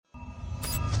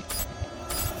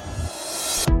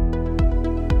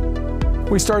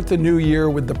We start the new year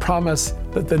with the promise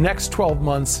that the next 12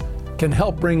 months can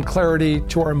help bring clarity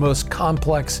to our most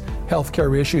complex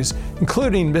healthcare issues,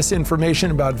 including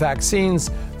misinformation about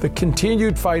vaccines, the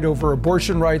continued fight over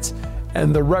abortion rights,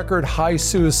 and the record high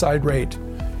suicide rate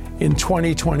in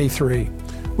 2023.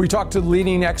 We talked to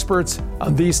leading experts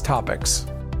on these topics.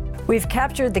 We've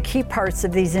captured the key parts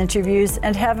of these interviews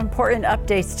and have important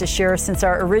updates to share since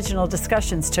our original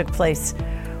discussions took place.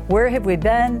 Where have we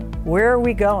been? Where are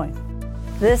we going?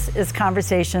 This is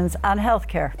Conversations on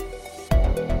Healthcare.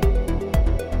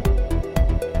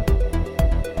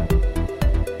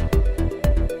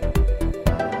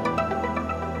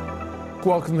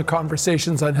 Welcome to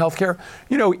Conversations on Healthcare.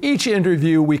 You know, each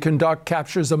interview we conduct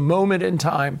captures a moment in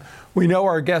time. We know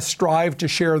our guests strive to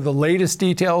share the latest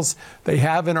details they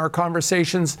have in our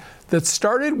conversations that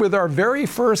started with our very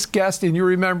first guest, and you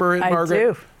remember it,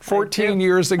 Margaret? 14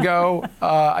 years ago.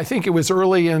 I think it was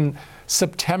early in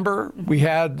September. We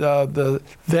had the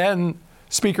then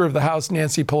Speaker of the House,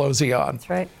 Nancy Pelosi, on. That's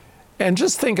right. And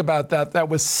just think about that. That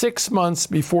was 6 months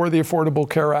before the Affordable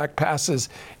Care Act passes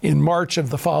in March of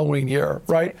the following year,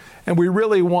 right? And we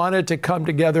really wanted to come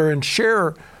together and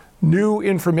share new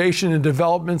information and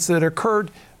developments that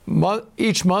occurred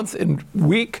each month and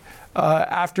week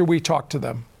after we talked to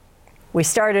them. We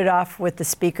started off with the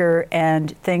Speaker,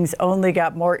 and things only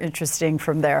got more interesting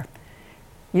from there.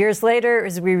 Years later,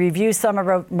 as we review some of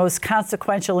our most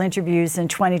consequential interviews in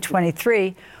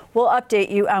 2023, we'll update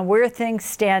you on where things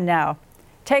stand now.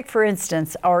 Take, for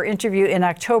instance, our interview in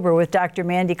October with Dr.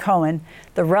 Mandy Cohen,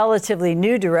 the relatively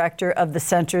new director of the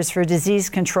Centers for Disease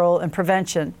Control and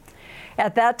Prevention.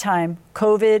 At that time,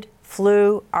 COVID,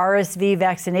 flu, RSV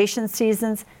vaccination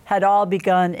seasons had all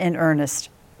begun in earnest.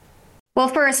 Well,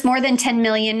 first, more than 10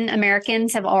 million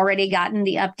Americans have already gotten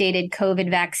the updated COVID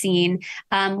vaccine.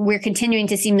 We're continuing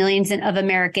to see millions of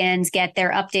Americans get their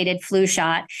updated flu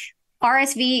shot.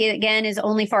 RSV, again, is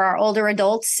only for our older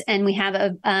adults, and we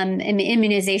have an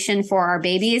immunization for our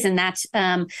babies, and that's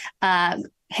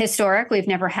historic. We've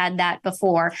never had that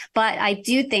before. But I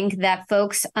do think that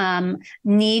folks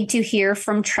need to hear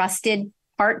from trusted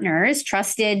partners,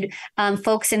 trusted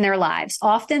folks in their lives.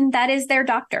 Often that is their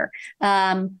doctor,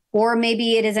 or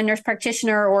maybe it is a nurse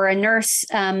practitioner or a nurse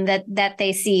that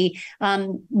they see.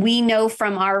 We know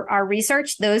from our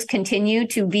research, those continue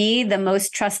to be the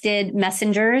most trusted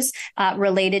messengers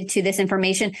related to this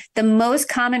information. The most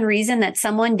common reason that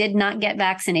someone did not get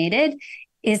vaccinated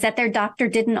is that their doctor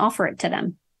didn't offer it to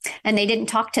them, and they didn't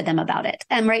talk to them about it.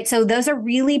 And right. So those are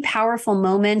really powerful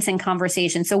moments and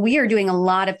conversations. So we are doing a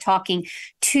lot of talking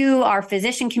to our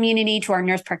physician community, to our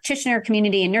nurse practitioner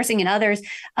community and nursing and others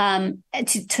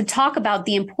to talk about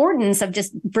the importance of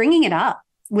just bringing it up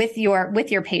with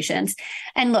your patients.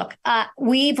 And look,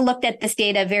 we've looked at this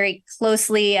data very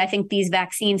closely. I think these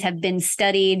vaccines have been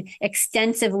studied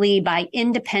extensively by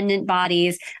independent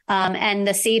bodies, and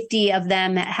the safety of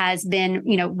them has been,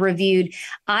 reviewed.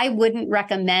 I wouldn't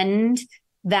recommend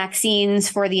vaccines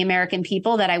for the American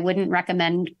people that I wouldn't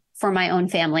recommend for my own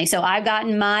family. So I've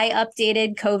gotten my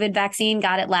updated COVID vaccine,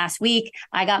 got it last week.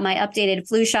 I got my updated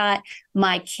flu shot.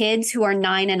 My kids who are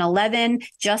 9 and 11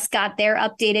 just got their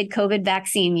updated COVID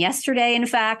vaccine yesterday. In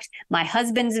fact, my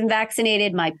husband's been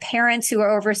vaccinated, my parents who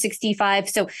are over 65.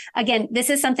 So again, this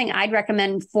is something I'd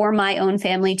recommend for my own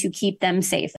family to keep them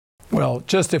safe. Well,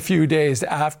 just a few days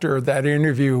after that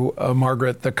interview,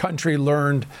 Margaret, the country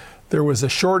learned there was a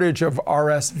shortage of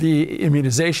RSV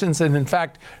immunizations. And in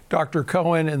fact, Dr.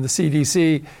 Cohen and the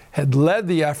CDC had led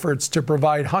the efforts to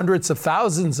provide hundreds of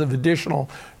thousands of additional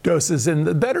doses. And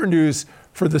the better news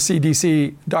for the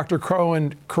CDC, Dr.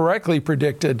 Cohen correctly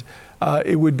predicted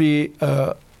it would be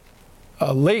a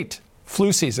late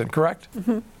flu season, correct?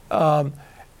 Mm-hmm.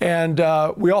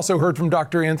 And we also heard from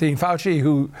Dr. Anthony Fauci,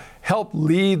 who helped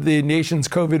lead the nation's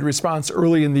COVID response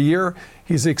early in the year.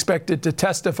 He's expected to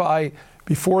testify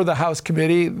before the House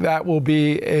committee. That will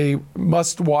be a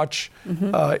must-watch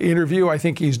interview. I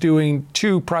think he's doing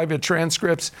 2 private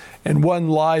transcripts and 1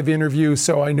 live interview,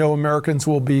 so I know Americans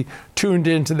will be tuned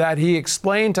into that. He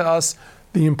explained to us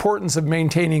the importance of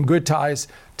maintaining good ties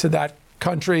to that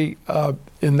country,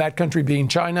 in that country being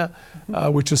China,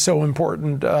 which is so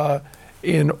important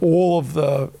in all of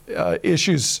the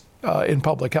issues in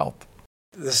public health.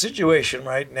 The situation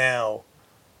right now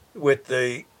with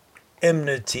the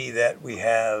enmity that we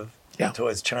have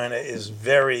towards China is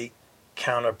very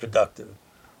counterproductive.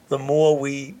 The more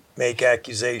we make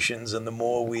accusations and the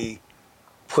more we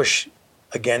push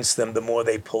against them, the more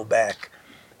they pull back.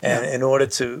 And in order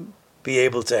to be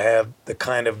able to have the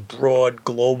kind of broad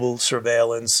global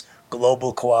surveillance,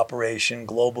 global cooperation,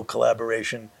 global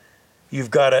collaboration you've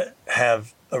got to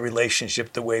have a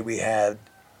relationship the way we had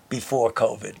before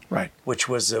COVID, right? Which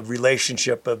was a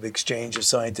relationship of exchange of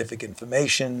scientific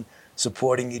information,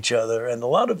 supporting each other, and a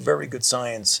lot of very good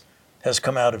science has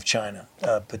come out of China,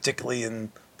 particularly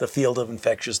in the field of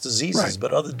infectious diseases, right.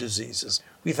 But other diseases.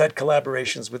 We've had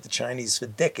collaborations with the Chinese for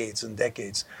decades and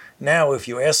decades. Now, if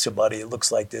you ask somebody, it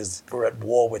looks like we're at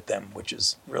war with them, which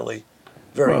is really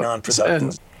very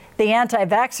non-productive. The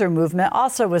anti-vaxxer movement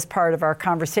also was part of our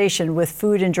conversation with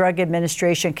Food and Drug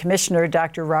Administration Commissioner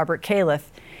Dr. Robert Califf.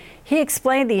 He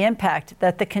explained the impact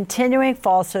that the continuing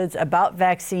falsehoods about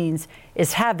vaccines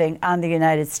is having on the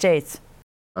United States.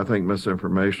 I think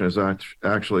misinformation is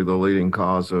actually the leading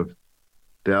cause of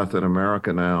death in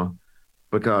America now,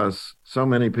 because so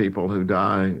many people who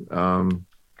die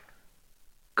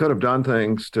could have done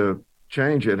things to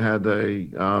change it had they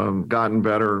gotten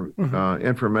better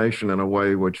information in a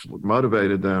way which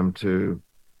motivated them to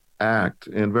act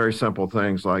in very simple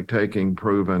things like taking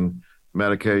proven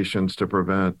medications to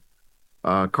prevent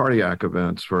cardiac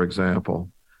events, for example.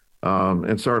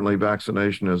 And certainly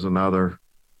vaccination is another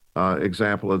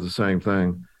example of the same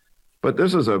thing. But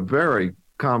this is a very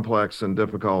complex and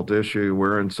difficult issue.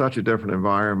 We're in such a different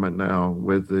environment now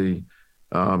with the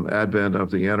advent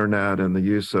of the internet and the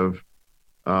use of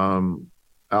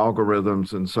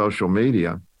algorithms and social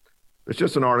media. There's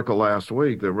just an article last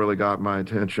week that really got my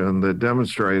attention that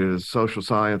demonstrated, a social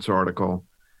science article,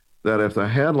 that if the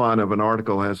headline of an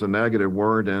article has a negative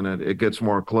word in it, it gets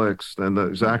more clicks than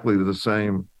exactly the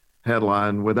same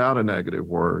headline without a negative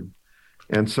word.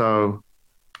 And so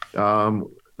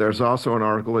there's also an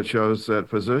article that shows that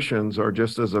physicians are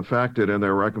just as affected in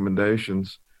their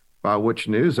recommendations by which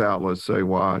news outlets they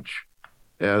watch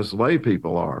as lay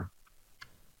people are.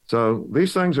 So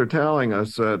these things are telling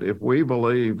us that if we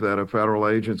believe that a federal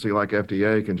agency like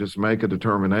FDA can just make a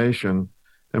determination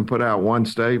and put out one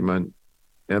statement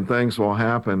and things will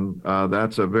happen,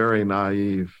 that's a very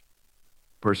naive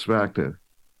perspective.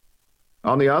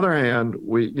 On the other hand,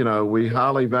 we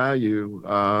highly value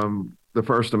the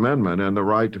First Amendment and the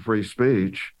right to free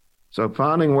speech. So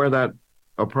finding where that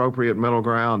appropriate middle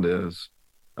ground is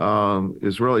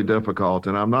really difficult.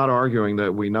 And I'm not arguing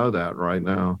that we know that right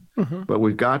now, but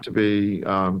we've got to be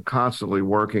constantly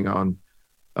working on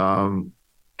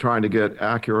trying to get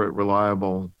accurate,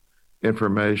 reliable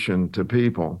information to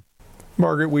people.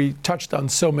 Margaret, we touched on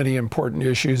so many important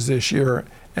issues this year,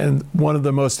 and one of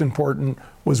the most important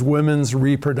was women's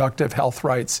reproductive health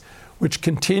rights, which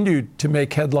continued to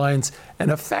make headlines and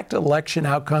affect election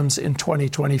outcomes in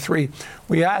 2023.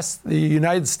 We asked the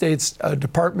United States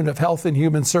Department of Health and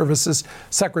Human Services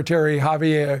Secretary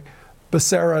Xavier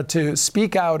Becerra to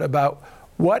speak out about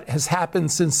what has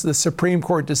happened since the Supreme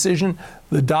Court decision,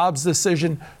 the Dobbs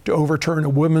decision, to overturn a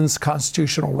woman's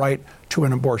constitutional right to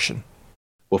an abortion.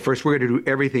 Well, first, we're going to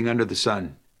do everything under the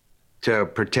sun to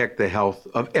protect the health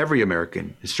of every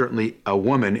American, certainly a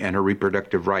woman and her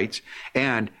reproductive rights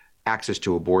and access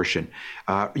to abortion.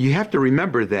 You have to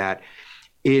remember that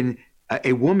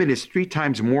a woman is 3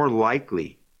 times more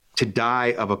likely to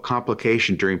die of a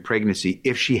complication during pregnancy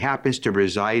if she happens to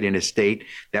reside in a state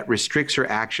that restricts her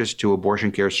access to abortion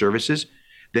care services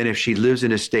than if she lives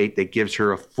in a state that gives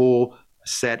her a full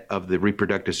set of the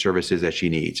reproductive services that she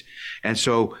needs. And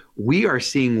so we are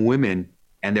seeing women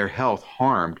and their health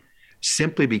harmed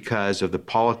simply because of the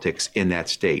politics in that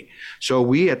state. So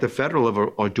we at the federal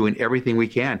level are doing everything we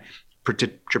can to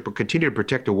continue to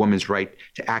protect a woman's right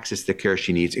to access the care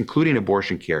she needs, including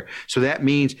abortion care. So that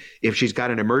means if she's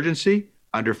got an emergency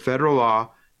under federal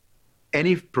law,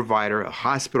 any provider, a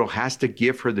hospital, has to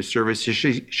give her the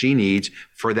services she needs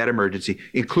for that emergency,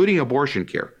 including abortion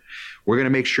care. We're going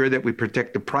to make sure that we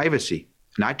protect the privacy,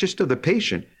 not just of the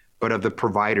patient, but of the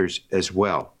providers as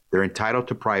well. They're entitled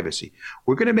to privacy.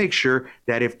 We're going to make sure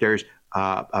that if there's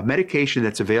a medication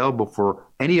that's available for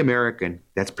any American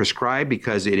that's prescribed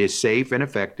because it is safe and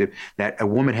effective, that a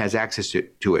woman has access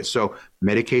to it. So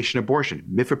medication abortion,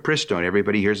 mifepristone,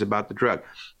 everybody hears about the drug.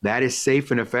 That is safe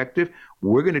and effective.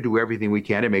 We're going to do everything we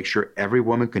can to make sure every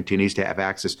woman continues to have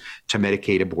access to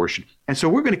Medicaid abortion. And so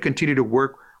we're going to continue to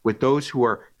work with those who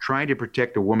are trying to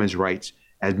protect a woman's rights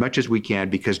as much as we can,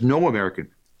 because no American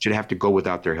should have to go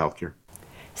without their health care.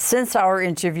 Since our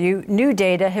interview, new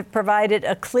data have provided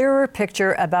a clearer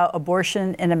picture about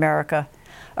abortion in America.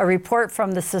 A report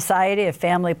from the Society of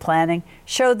Family Planning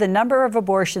showed the number of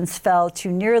abortions fell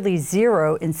to nearly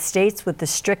 0 in states with the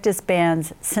strictest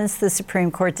bans since the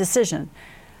Supreme Court decision.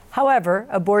 However,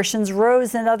 abortions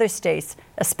rose in other states,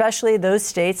 especially those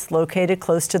states located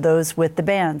close to those with the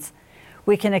bans.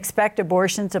 we can expect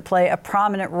abortion to play a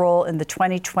prominent role in the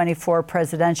 2024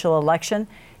 presidential election.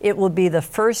 It will be the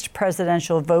first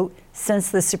presidential vote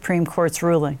since the Supreme Court's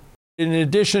ruling. In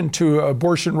addition to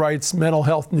abortion rights, mental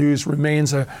health news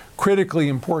remains a critically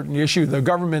important issue. The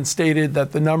government stated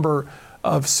that the number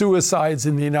of suicides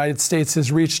in the United States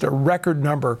has reached a record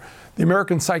number. The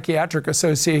American Psychiatric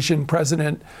Association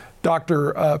president,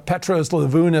 Dr. Petros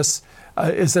Levounis,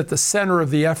 is at the center of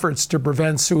the efforts to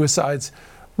prevent suicides.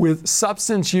 With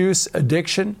substance use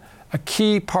addiction a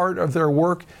key part of their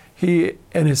work, he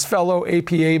and his fellow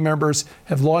APA members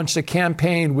have launched a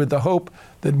campaign with the hope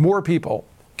that more people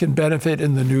can benefit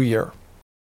in the new year.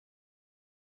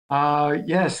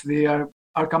 Yes,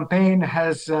 our campaign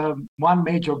has one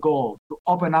major goal: to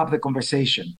open up the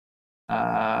conversation.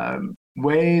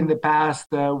 Way in the past,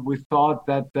 we thought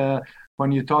that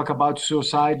when you talk about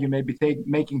suicide, you may be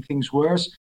making things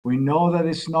worse. We know that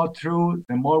it's not true.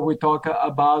 The more we talk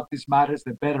about these matters,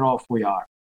 the better off we are.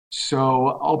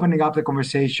 So opening up the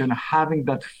conversation, having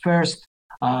that first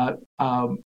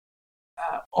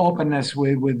openness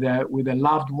with a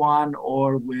loved one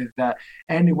or with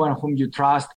anyone whom you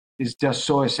trust is just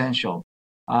so essential.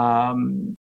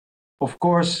 Of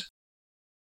course,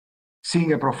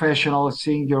 seeing a professional,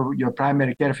 seeing your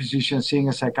primary care physician, seeing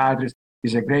a psychiatrist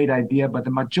is a great idea, but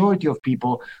the majority of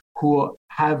people who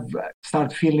have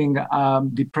start feeling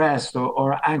depressed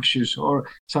or anxious or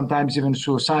sometimes even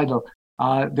suicidal,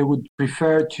 they would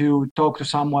prefer to talk to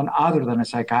someone other than a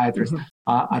psychiatrist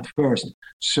at first.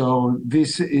 So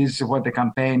this is what the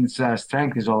campaign's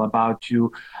strength is all about,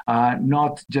 to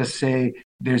not just say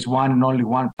there's one and only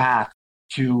one path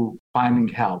to finding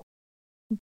help.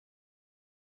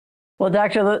 Well,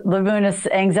 Dr. Levounis,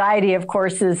 anxiety, of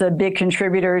course, is a big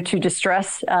contributor to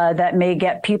distress that may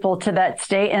get people to that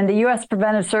state. And the U.S.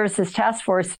 Preventive Services Task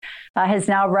Force has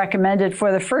now recommended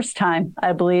for the first time,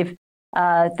 I believe,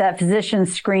 that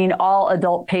physicians screen all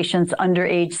adult patients under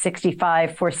age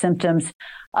 65 for symptoms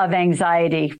of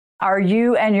anxiety. Are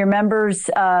you and your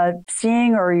members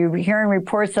seeing, or are you hearing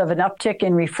reports of an uptick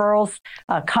in referrals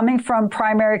coming from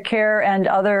primary care and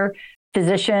other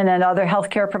physician and other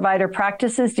healthcare provider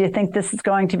practices? Do you think this is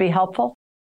going to be helpful?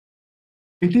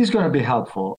 It is going to be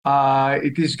helpful.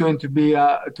 It is going to be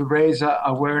to raise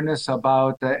awareness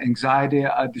about anxiety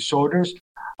disorders.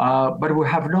 But we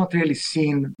have not really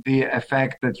seen the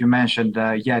effect that you mentioned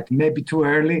yet. Maybe too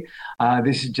early.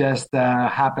 This just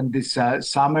happened this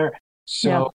summer.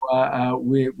 So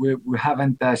we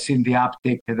haven't seen the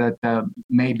uptick that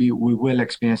maybe we will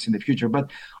experience in the future.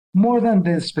 But more than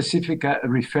the specific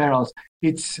referrals,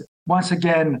 it's once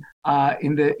again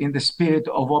in the spirit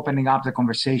of opening up the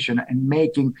conversation and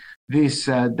making this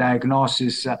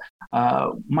diagnosis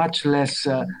much less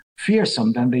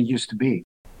fearsome than they used to be.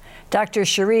 Dr.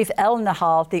 Sherif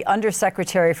El-Nahal, the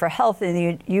Undersecretary for Health in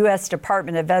the U.S.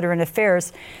 Department of Veteran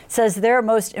Affairs, says their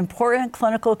most important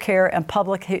clinical care and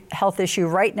public health issue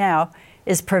right now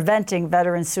is preventing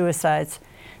veteran suicides.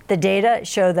 The data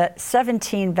show that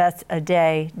 17 vets a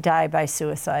day die by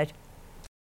suicide.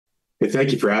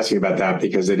 Thank you for asking about that,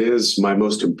 because it is my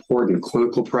most important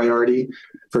clinical priority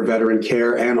for veteran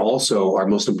care and also our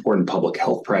most important public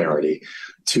health priority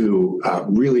to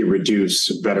really reduce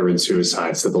veteran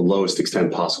suicides to the lowest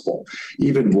extent possible.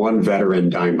 Even one veteran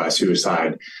dying by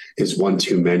suicide is one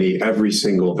too many. Every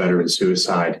single veteran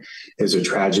suicide is a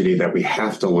tragedy that we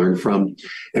have to learn from.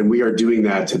 And we are doing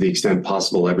that to the extent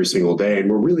possible every single day. And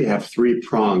we really have three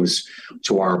prongs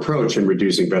to our approach in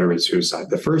reducing veteran suicide.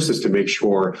 The first is to make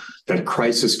sure that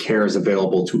crisis care is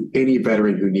available to any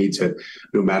veteran who needs it,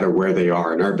 no matter where they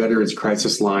are. And our Veterans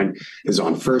Crisis Line is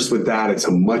on first with that. It's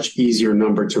a much easier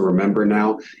number to remember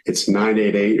now. It's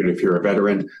 988. And if you're a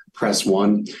veteran, press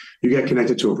 1. You get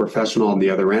connected to a professional on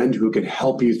the other end who can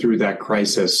help you through that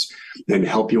crisis and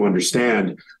help you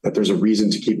understand that there's a reason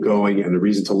to keep going and a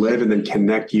reason to live, and then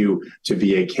connect you to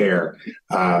VA care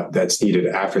that's needed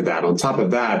after that. On top of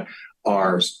that,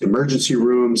 our emergency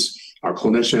rooms, our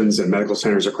clinicians and medical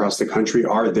centers across the country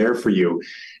are there for you.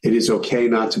 It is okay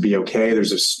not to be okay.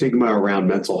 There's a stigma around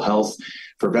mental health.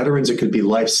 For veterans, it could be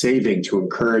life-saving to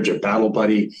encourage a battle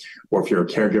buddy, or if you're a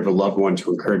caregiver loved one,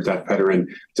 to encourage that veteran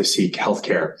to seek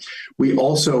healthcare. We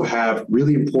also have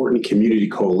really important community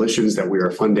coalitions that we are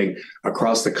funding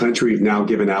across the country. We've now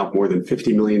given out more than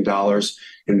 $50 million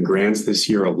in grants this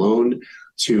year alone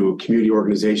to community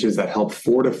organizations that help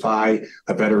fortify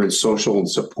a veteran's social and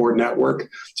support network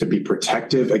to be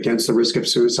protective against the risk of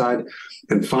suicide.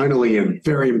 And finally, and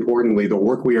very importantly, the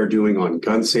work we are doing on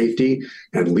gun safety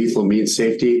and lethal means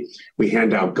safety. We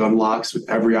hand out gun locks with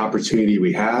every opportunity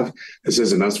we have. This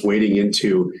isn't us wading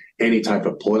into any type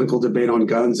of political debate on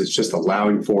guns. It's just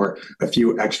allowing for a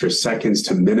few extra seconds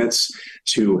to minutes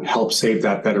to help save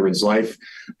that veteran's life.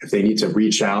 If they need to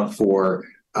reach out for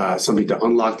something to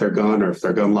unlock their gun, or if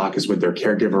their gun lock is with their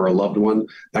caregiver or a loved one,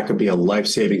 that could be a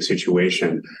life-saving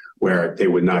situation where they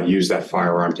would not use that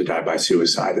firearm to die by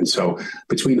suicide. And so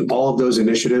between all of those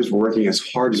initiatives, we're working as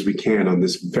hard as we can on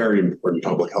this very important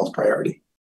public health priority.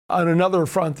 On another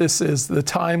front, this is the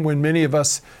time when many of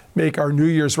us make our New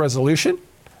Year's resolution.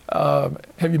 Have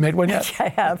you made one yet? I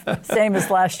have. Same as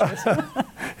last year's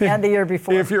and the year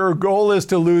before. If your goal is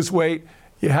to lose weight,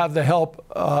 you have the help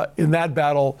in that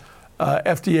battle.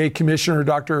 FDA Commissioner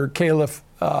Dr. Califf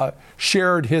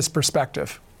shared his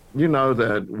perspective. You know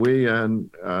that we and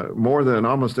more than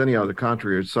almost any other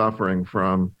country are suffering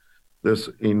from this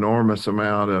enormous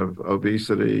amount of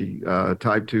obesity,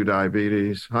 type 2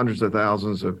 diabetes, hundreds of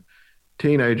thousands of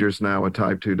teenagers now with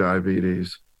type 2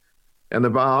 diabetes. And the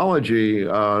biology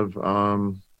of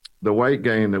the weight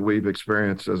gain that we've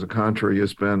experienced as a country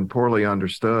has been poorly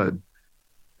understood.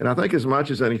 And I think as much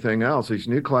as anything else, these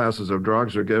new classes of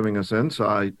drugs are giving us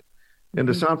insight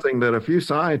into something that a few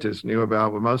scientists knew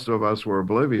about, but most of us were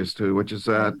oblivious to, which is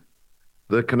that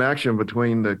the connection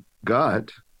between the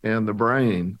gut and the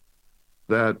brain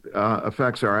that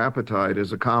affects our appetite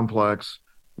is a complex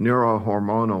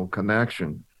neurohormonal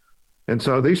connection. And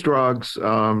so these drugs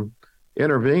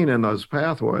intervene in those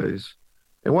pathways.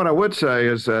 And what I would say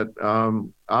is that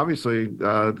obviously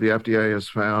the FDA has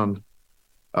found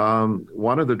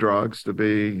one of the drugs to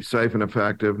be safe and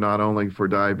effective, not only for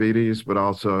diabetes, but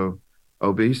also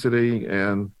obesity.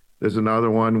 And there's another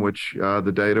one which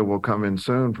the data will come in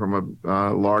soon from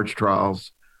large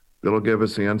trials that'll give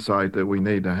us the insight that we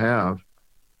need to have.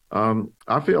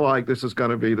 I feel like this is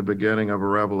going to be the beginning of a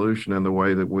revolution in the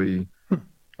way that we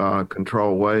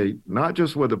control weight, not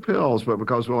just with the pills, but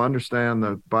because we'll understand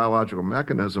the biological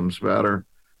mechanisms better.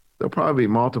 There'll probably be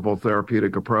multiple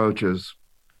therapeutic approaches,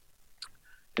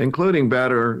 including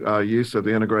better use of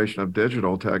the integration of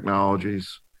digital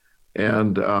technologies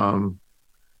and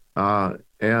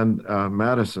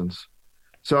medicines.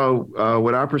 So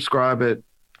would I prescribe it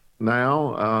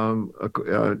now?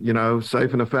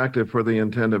 Safe and effective for the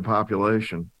intended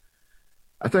population.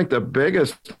 I think the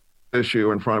biggest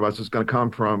issue in front of us is going to come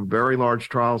from very large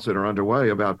trials that are underway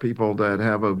about people that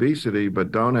have obesity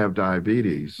but don't have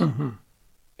diabetes. Mm-hmm.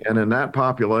 And in that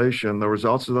population, the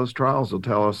results of those trials will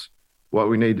tell us what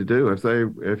we need to do.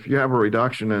 If you have a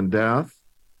reduction in death,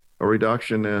 a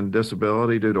reduction in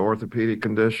disability due to orthopedic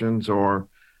conditions or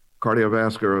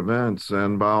cardiovascular events,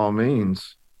 and by all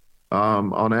means,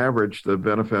 on average, the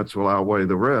benefits will outweigh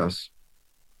the risks.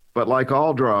 But like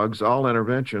all drugs, all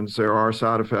interventions, there are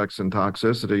side effects and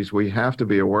toxicities. We have to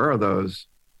be aware of those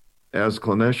as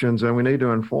clinicians, and we need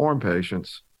to inform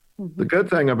patients. Mm-hmm. The good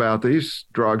thing about these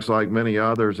drugs, like many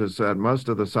others, is that most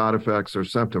of the side effects are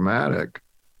symptomatic.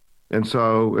 And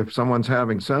so if someone's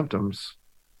having symptoms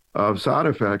of side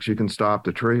effects, you can stop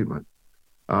the treatment.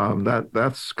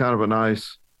 That's kind of a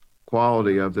nice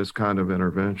quality of this kind of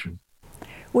intervention.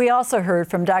 We also heard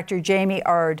from Dr. Jamie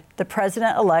Ard, the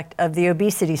president-elect of the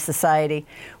Obesity Society.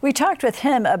 We talked with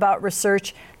him about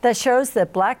research that shows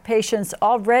that Black patients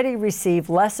already receive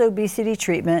less obesity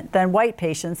treatment than white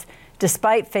patients,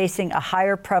 despite facing a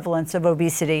higher prevalence of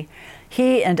obesity.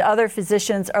 He and other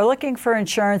physicians are looking for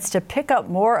insurance to pick up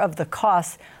more of the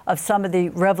costs of some of the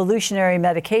revolutionary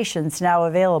medications now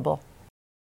available.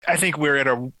 I think we're at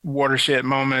a watershed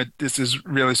moment. This is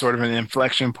really sort of an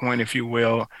inflection point, if you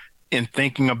will, in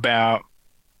thinking about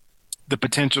the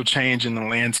potential change in the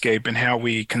landscape and how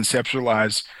we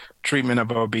conceptualize treatment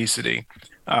of obesity.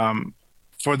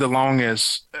 For the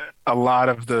longest, a lot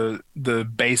of the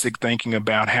basic thinking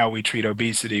about how we treat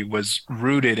obesity was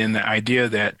rooted in the idea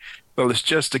that, well, it's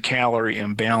just a calorie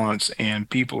imbalance and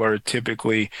people are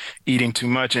typically eating too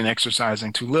much and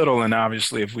exercising too little. And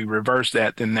obviously, if we reverse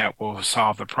that, then that will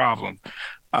solve the problem.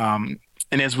 And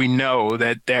as we know,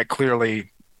 that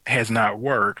clearly has not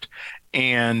worked,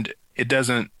 and it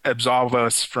doesn't absolve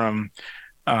us from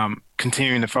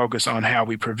continuing to focus on how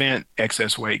we prevent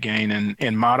excess weight gain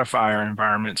and modify our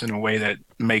environments in a way that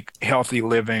make healthy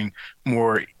living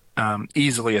more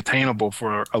easily attainable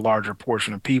for a larger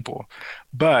portion of people.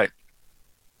 But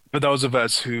for those of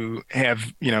us who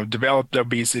have, developed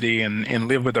obesity and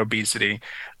live with obesity,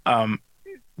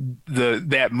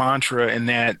 that mantra and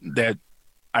that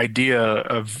idea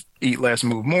of eat less,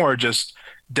 move more just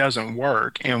doesn't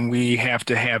work. And we have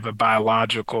to have a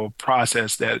biological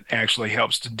process that actually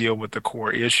helps to deal with the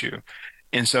core issue.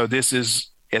 And so this is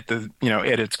at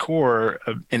its core,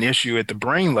 an issue at the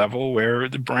brain level where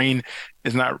the brain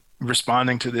is not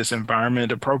responding to this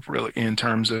environment appropriately in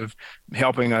terms of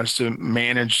helping us to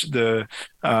manage the,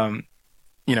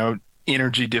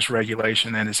 energy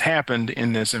dysregulation that has happened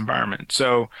in this environment.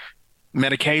 So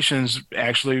medications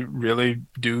actually really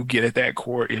do get at that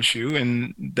core issue,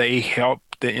 and they help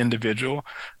the individual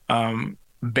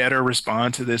better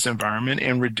respond to this environment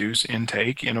and reduce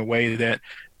intake in a way that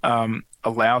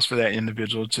allows for that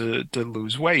individual to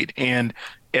lose weight. And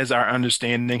as our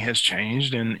understanding has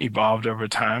changed and evolved over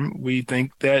time, we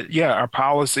think that, our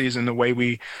policies and the way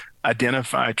we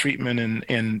identify treatment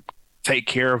and take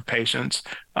care of patients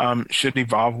should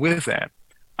evolve with that.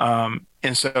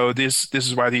 And so this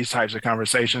is why these types of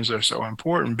conversations are so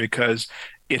important, because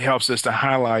it helps us to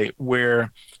highlight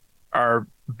where our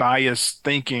biased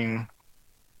thinking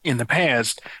in the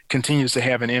past continues to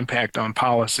have an impact on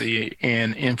policy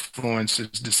and influences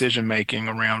decision-making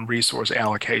around resource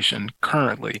allocation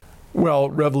currently. Well,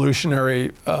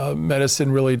 revolutionary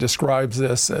medicine really describes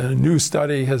this. A new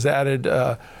study has added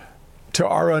to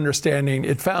our understanding.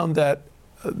 It found that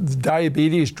the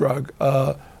diabetes drug,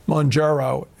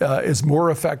 Mounjaro, is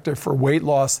more effective for weight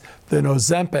loss than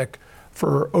Ozempic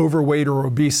for overweight or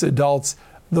obese adults.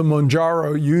 The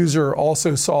Mounjaro user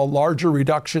also saw larger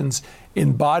reductions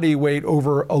in body weight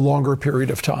over a longer period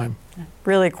of time.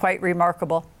 Really quite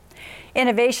remarkable.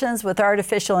 Innovations with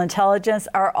artificial intelligence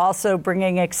are also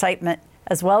bringing excitement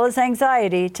as well as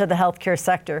anxiety to the healthcare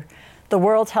sector. The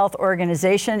World Health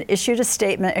Organization issued a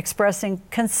statement expressing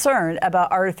concern about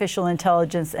artificial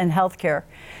intelligence in healthcare.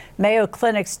 Mayo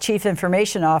Clinic's Chief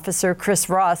Information Officer, Chris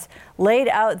Ross, laid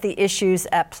out the issues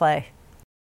at play.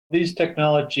 These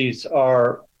technologies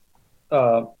are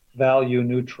value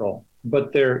neutral,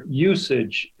 but their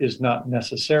usage is not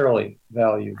necessarily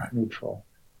value neutral.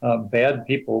 Bad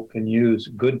people can use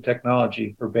good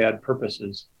technology for bad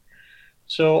purposes.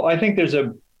 So I think there's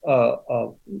a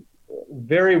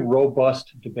very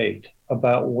robust debate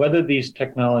about whether these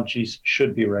technologies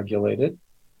should be regulated,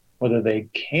 whether they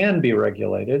can be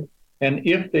regulated, and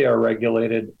if they are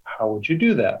regulated, how would you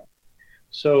do that?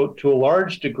 So to a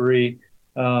large degree,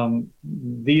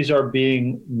 these are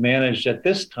being managed at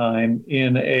this time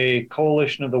in a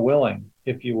coalition of the willing,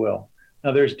 if you will.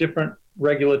 Now, there's different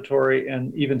regulatory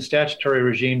and even statutory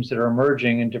regimes that are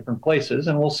emerging in different places,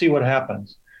 and we'll see what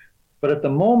happens. But at the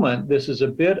moment, this is a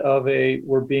bit of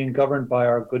we're being governed by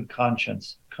our good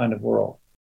conscience kind of world.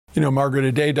 You know, Margaret,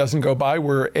 a day doesn't go by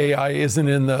where AI isn't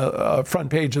in the front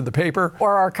page of the paper.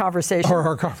 Or our conversations. Or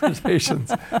our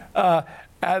conversations.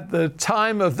 At the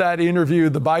time of that interview,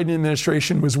 the Biden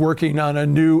administration was working on a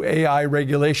new AI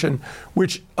regulation,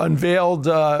 which unveiled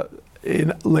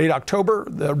in late October.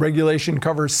 The regulation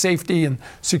covers safety and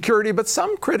security, but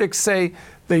some critics say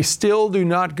they still do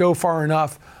not go far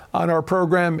enough. On our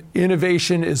program,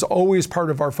 innovation is always part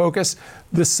of our focus.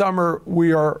 This summer,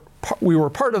 we were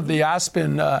part of the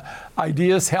Aspen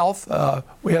Ideas Health.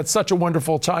 We had such a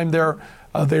wonderful time there.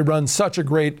 They run such a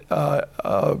great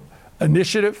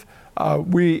initiative.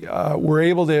 We were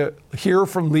able to hear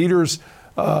from leaders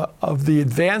of the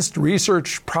Advanced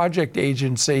Research Project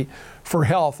Agency for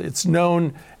Health. It's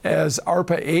known as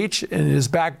ARPA-H and is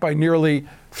backed by nearly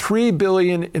 $3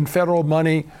 billion in federal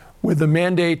money with the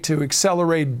mandate to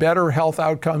accelerate better health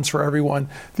outcomes for everyone.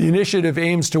 The initiative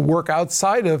aims to work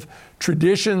outside of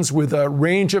traditions with a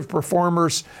range of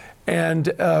performers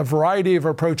and a variety of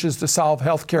approaches to solve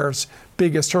healthcare's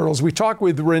biggest hurdles. We talked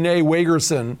with Renee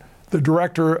Wagerson, the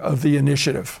director of the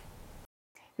initiative.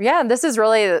 Yeah, this is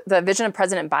really the vision of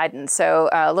President Biden. So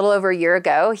a little over a year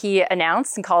ago, he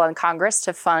announced and called on Congress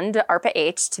to fund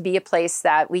ARPA-H to be a place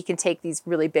that we can take these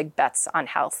really big bets on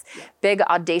health, big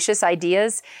audacious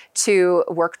ideas to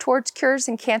work towards cures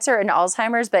in cancer and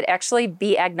Alzheimer's, but actually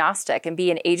be agnostic and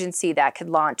be an agency that could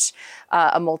launch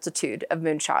a multitude of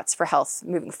moonshots for health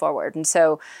moving forward. And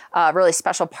so a really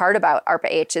special part about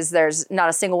ARPA-H is there's not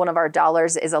a single one of our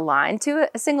dollars is aligned to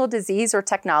a single disease or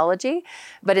technology,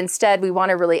 but instead we want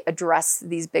to really address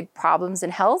these big problems in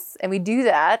health. And we do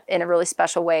that in a really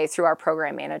special way through our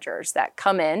program managers that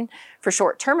come in for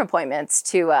short-term appointments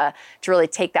to really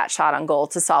take that shot on goal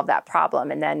to solve that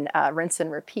problem and then rinse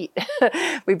and repeat.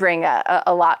 We bring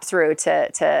a lot through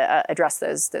to address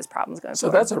those problems going forward. So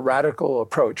that's a radical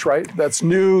approach, right? That's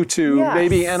new to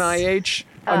maybe NIH.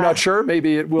 I'm not sure.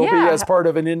 Maybe it will be as part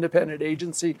of an independent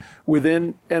agency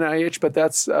within NIH, but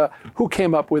that's who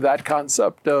came up with that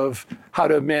concept of how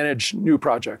to manage new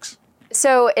projects?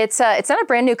 So it's not a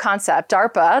brand new concept.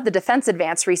 DARPA, the Defense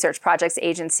Advanced Research Projects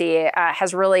Agency,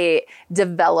 has really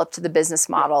developed the business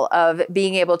model of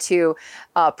being able to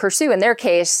pursue, in their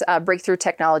case, breakthrough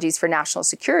technologies for national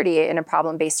security in a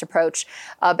problem-based approach,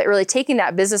 but really taking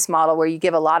that business model where you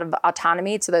give a lot of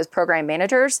autonomy to those program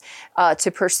managers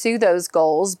to pursue those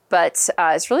goals. But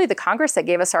it's really the Congress that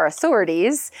gave us our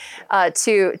authorities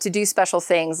to do special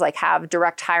things like have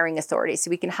direct hiring authority. So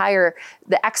we can hire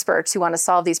the experts who want to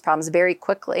solve these problems very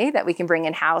quickly, that we can bring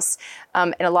in-house,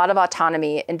 and a lot of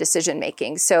autonomy in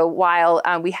decision-making. So while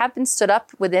we have been stood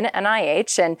up within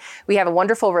NIH, and we have a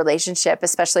wonderful relationship,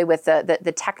 especially with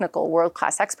the technical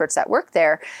world-class experts that work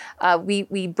there,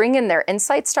 we bring in their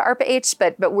insights to ARPA-H,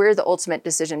 but we're the ultimate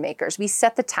decision makers. We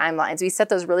set the timelines. We set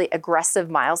those really aggressive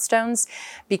milestones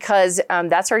because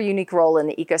that's our unique role in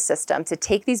the ecosystem, to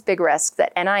take these big risks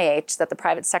that NIH, that the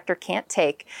private sector can't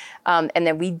take, and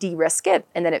then we de-risk it,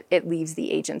 and then it leaves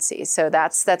the agency. So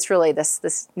that's really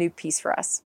this new piece for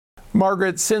us.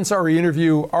 Margaret, since our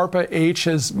interview, ARPA-H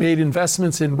has made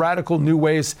investments in radical new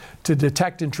ways to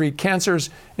detect and treat cancers,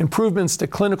 improvements to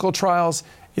clinical trials,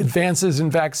 advances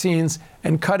in vaccines,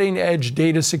 and cutting-edge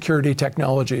data security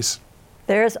technologies.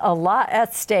 There's a lot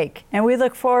at stake, and we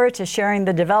look forward to sharing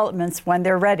the developments when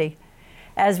they're ready.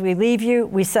 As we leave you,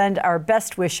 we send our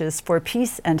best wishes for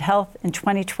peace and health in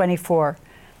 2024.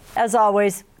 As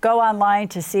always, go online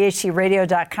to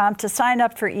chcradio.com to sign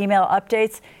up for email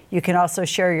updates. You can also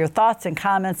share your thoughts and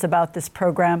comments about this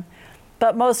program.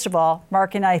 But most of all,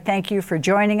 Mark and I thank you for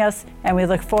joining us, and we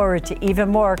look forward to even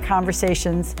more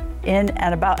conversations in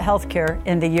and about healthcare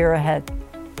in the year ahead.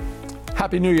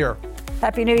 Happy New Year.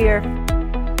 Happy New Year.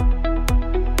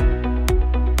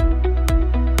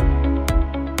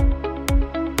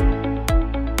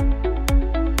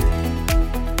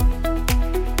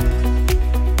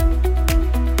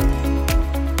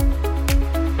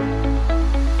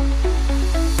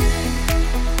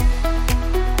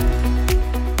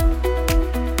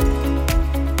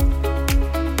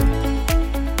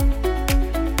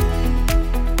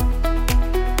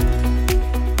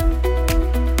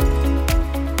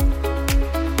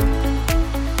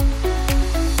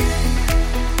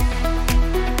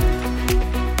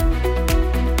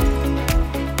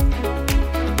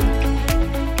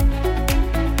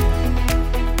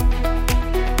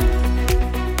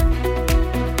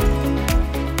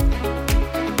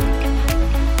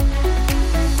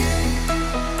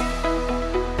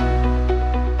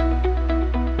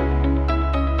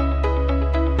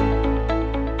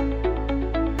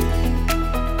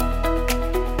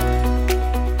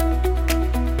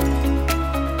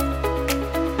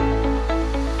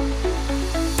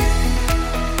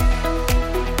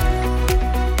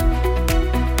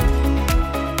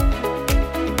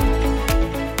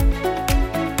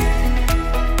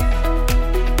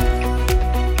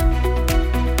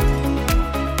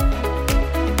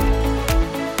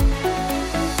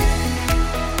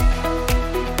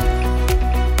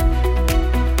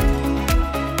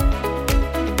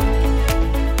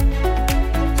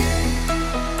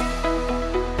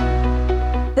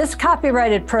 This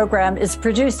copyrighted program is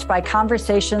produced by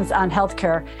Conversations on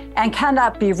Healthcare and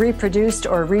cannot be reproduced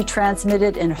or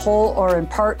retransmitted in whole or in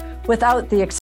part without the